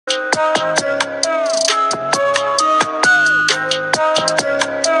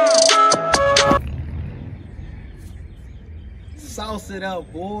Sauce it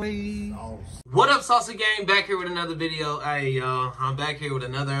up, boy. What up, Salsa Gang? Back here with another video. Hey, y'all, I'm back here with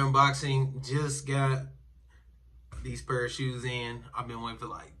another unboxing. Just got these pair of shoes in. I've been waiting for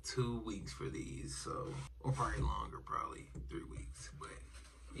like 2 weeks for these, so, or probably longer, probably 3 weeks. But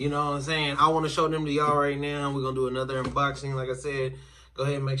you know what I'm saying? I want to show them to y'all right now. We're gonna do another unboxing. Like I said, go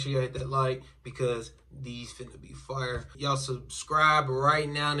ahead and make sure you hit that like because these finna be fire. Y'all subscribe right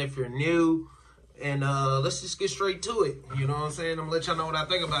now, and if you're new. And let's just get straight to it. You know what I'm saying? I'm gonna let y'all know what I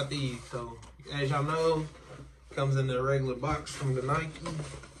think about these. So, as y'all know, comes in the regular box from the Nike. I'm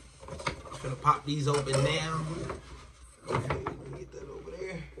gonna pop these open now. Okay, let me get that over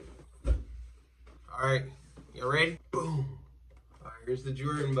there. All right, y'all ready? Boom. All right, here's the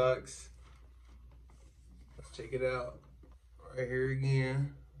Jordan box. Let's check it out. Right here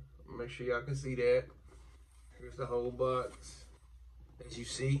again. Make sure y'all can see that. Here's the whole box, as you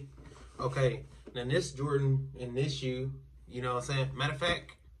see. Okay, now this Jordan and this shoe, you know what I'm saying? Matter of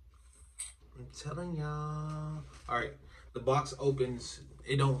fact, I'm telling y'all. All right, the box opens.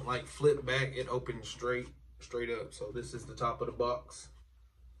 It don't like flip back. It opens straight up. So this is the top of the box.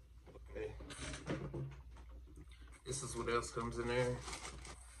 Okay. This is what else comes in there.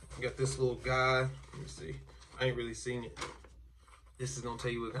 You got this little guy. Let me see. I ain't really seen it. This is gonna tell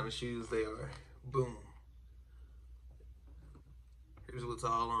you what kind of shoes they are. Boom. Here's what's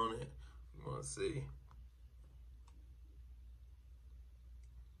all on it. Let's see.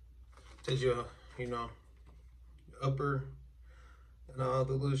 Tells you, you know, upper and all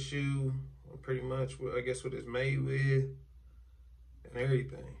the little shoe, pretty much what I guess what it's made with and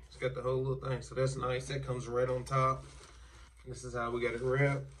everything. It's got the whole little thing, so that's nice. That comes right on top. This is how we got it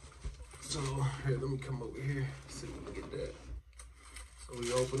wrapped. So here, let me come over here, see if we can get that. So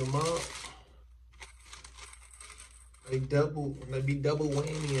we open them up. They be double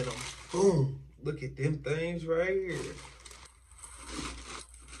whammy in them. Boom. Look at them things right here.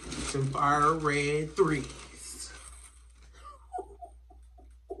 Some fire red 3s.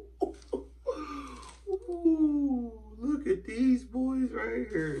 Ooh, look at these boys right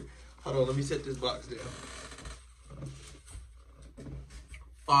here. Hold on, let me set this box down.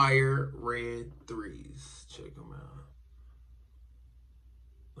 Fire red 3s. Check them out.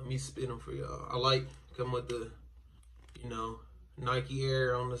 Let me spin them for y'all. I like come with the, you know, Nike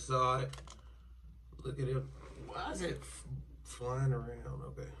Air on the side. Look at it. Why is it flying around?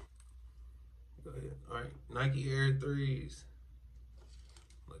 Okay. Go ahead. All right. Nike Air 3s.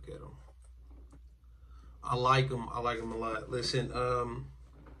 Look at them. I like them. I like them a lot. Listen,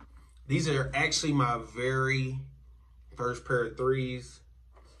 these are actually my very first pair of 3s.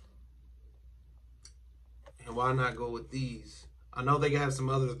 And why not go with these? I know they have some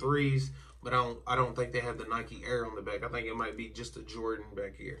other 3s, but I don't think they have the Nike Air on the back. I think it might be just a Jordan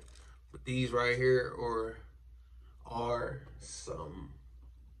back here. But these right here are some,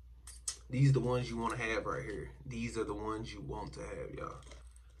 these the ones you want to have right here. These are the ones you want to have, y'all.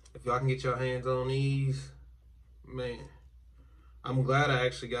 If y'all can get your hands on these, man, I'm glad I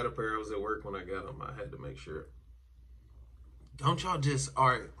actually got a pair. I was at work when I got them. I had to make sure. Don't y'all just, all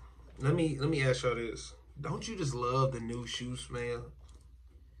right, let me ask y'all this. Don't you just love the new shoe smell?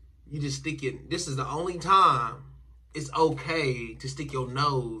 You just stick it. This is the only time it's okay to stick your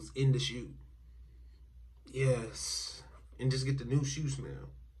nose in the shoe. Yes. And just get the new shoe smell.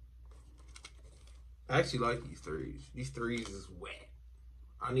 I actually like these 3s. These 3s is wet.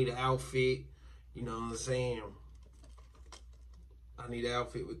 I need an outfit. You know what I'm saying? I need an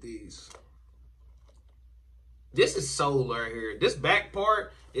outfit with these. This is sole right here. This back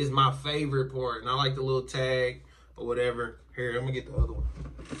part is my favorite part. And I like the little tag or whatever. Here, I'm going to get the other one.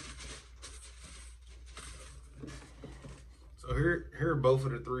 So here are both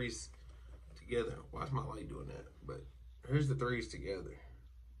of the 3s together. Why is my light doing that? But here's the 3s together.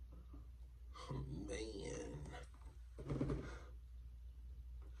 Oh, man.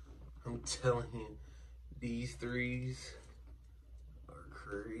 I'm telling you, these 3s are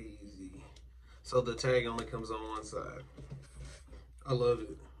crazy. So the tag only comes on one side. I love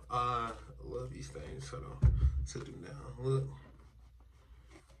it. I love these things. Hold on. Sit them down. Look.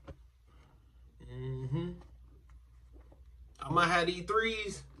 I might have these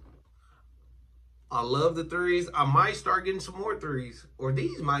 3s. I love the 3s. I might start getting some more 3s. Or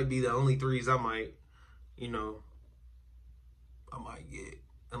these might be the only 3s I might, you know, I might get.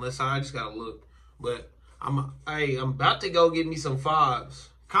 Unless I just gotta look. But I'm about to go get me some 5s.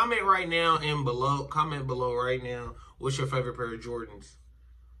 Comment right now and below. Comment below right now. What's your favorite pair of Jordans?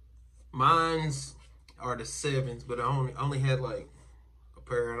 Mine's are the 7s, but I only had like a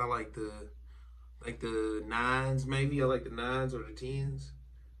pair, and I like the 9s maybe. I like the 9s or the 10s.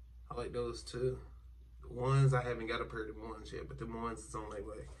 I like those too. The ones, I haven't got a pair of the ones yet, but the ones is on my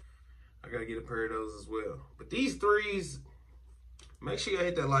way. I gotta get a pair of those as well. But these 3s, make sure you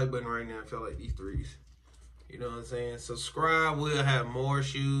hit that like button right now if y'all like these 3s. You know what I'm saying? Subscribe. We'll have more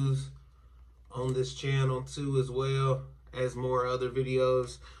shoes on this channel too as well as more other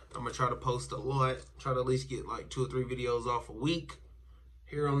videos. I'm gonna try to post a lot. Try to at least get like 2 or 3 videos off a week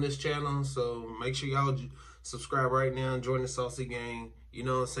here on this channel. So make sure y'all subscribe right now and join the Saucy Gang. You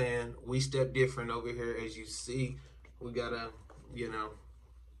know what I'm saying? We step different over here, as you see. We gotta, you know,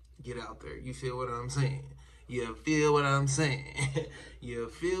 get out there. You feel what I'm saying? You feel what I'm saying? You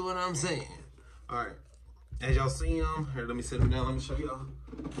feel what I'm saying? All right. As y'all see them, here, let me sit them down. Let me show y'all.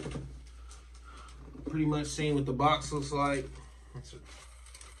 Pretty much seeing what the box looks like.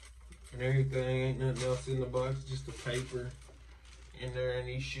 And everything. Ain't nothing else in the box. Just the paper in there and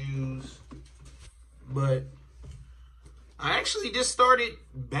these shoes. Nah, I actually just started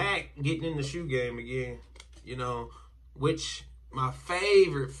back getting in the shoe game again, you know, which my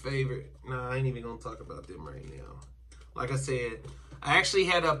favorite, nah, I ain't even gonna talk about them right now. Like I said, I actually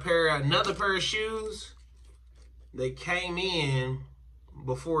had another pair of shoes that came in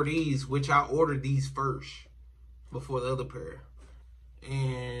before these, which I ordered these first before the other pair.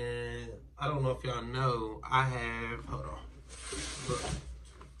 And I don't know if y'all know, I have, hold on, look,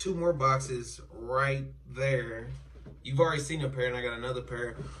 2 more boxes right there. You've already seen a pair, and I got another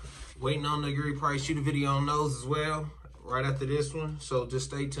pair. Waiting on the agree price. Shoot a video on those as well, right after this one. So just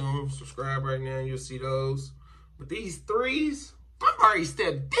stay tuned. Subscribe right now, and you'll see those. But these 3s, I'm already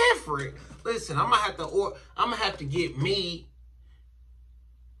stepped different. Listen, I'm gonna have to get me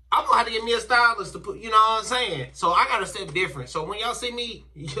a stylist to put. You know what I'm saying? So I gotta step different. So when y'all see me,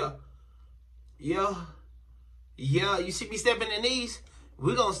 yeah, you see me stepping in these,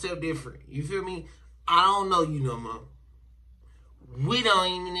 we gonna step different. You feel me? I don't know you no more. We don't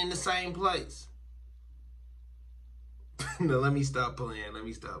even in the same place. No, let me stop playing.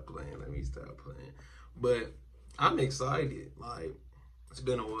 But I'm excited. Like, it's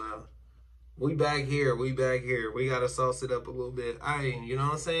been a while. We back here. We gotta sauce it up a little bit. You know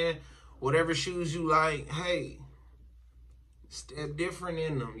what I'm saying? Whatever shoes you like, hey, step different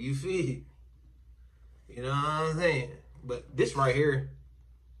in them. You feel? You know what I'm saying? But this right here,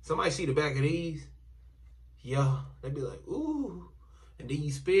 somebody see the back of these, yeah, they'd be like, ooh. And then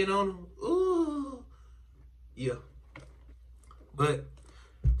you spin on them, ooh. Yeah. But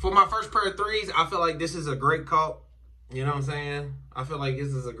for my first pair of 3s, I feel like this is a great call. You know what I'm saying? I feel like this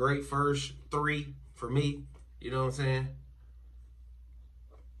is a great first 3 for me. You know what I'm saying?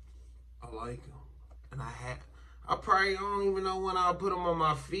 I like them. And I probably don't even know when I'll put them on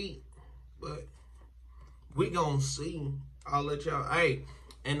my feet. But we gonna see. I'll let y'all, hey.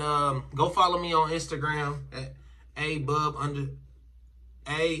 And go follow me on Instagram at AyeBub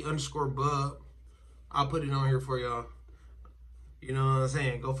 _bub. I'll put it on here for y'all. You know what I'm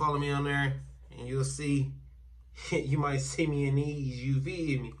saying? Go follow me on there and you'll see. You might see me in these. You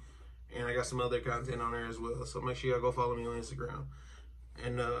feel me? And I got some other content on there as well. So make sure y'all go follow me on Instagram.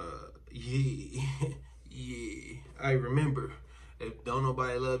 And yeah. I remember, if don't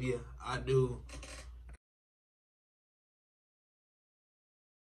nobody love you, I do.